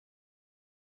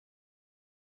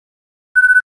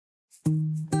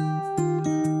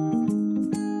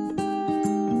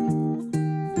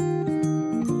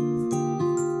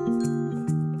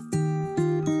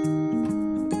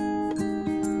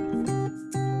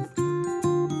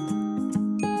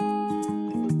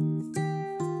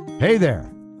Hey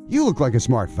there, you look like a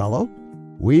smart fellow.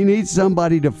 We need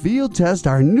somebody to field test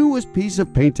our newest piece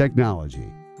of paint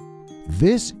technology.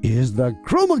 This is the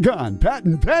ChromaGun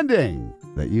patent pending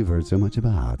that you've heard so much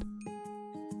about.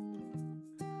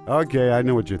 Okay, I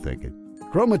know what you're thinking.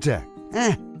 Chromatech,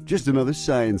 just another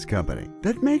science company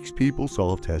that makes people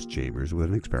solve test chambers with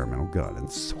an experimental gun. And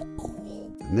so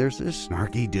cool. And there's this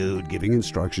snarky dude giving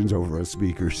instructions over a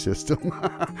speaker system.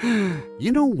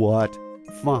 You know what?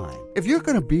 Fine. If you're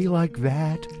gonna be like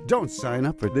that, don't sign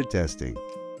up for the testing.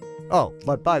 Oh,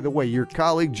 but by the way, your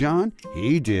colleague John,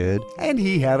 he did, and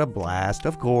he had a blast,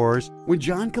 of course. When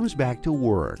John comes back to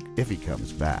work, if he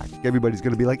comes back, everybody's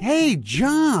gonna be like, "Hey,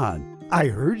 John, I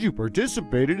heard you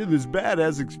participated in this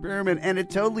badass experiment and it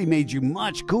totally made you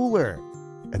much cooler."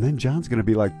 And then John's gonna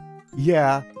be like,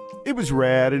 "Yeah, it was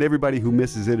rad and everybody who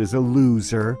misses it is a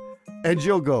loser." And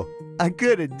you'll go, "I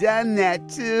could have done that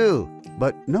too."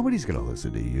 But nobody's gonna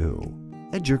listen to you.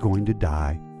 And you're going to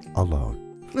die alone.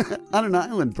 On an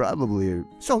island, probably.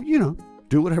 So,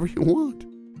 do whatever you want.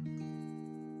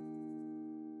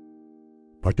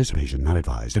 Participation not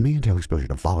advised and may entail exposure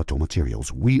to volatile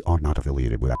materials. We are not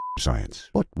affiliated with science,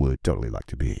 but would totally like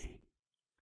to be.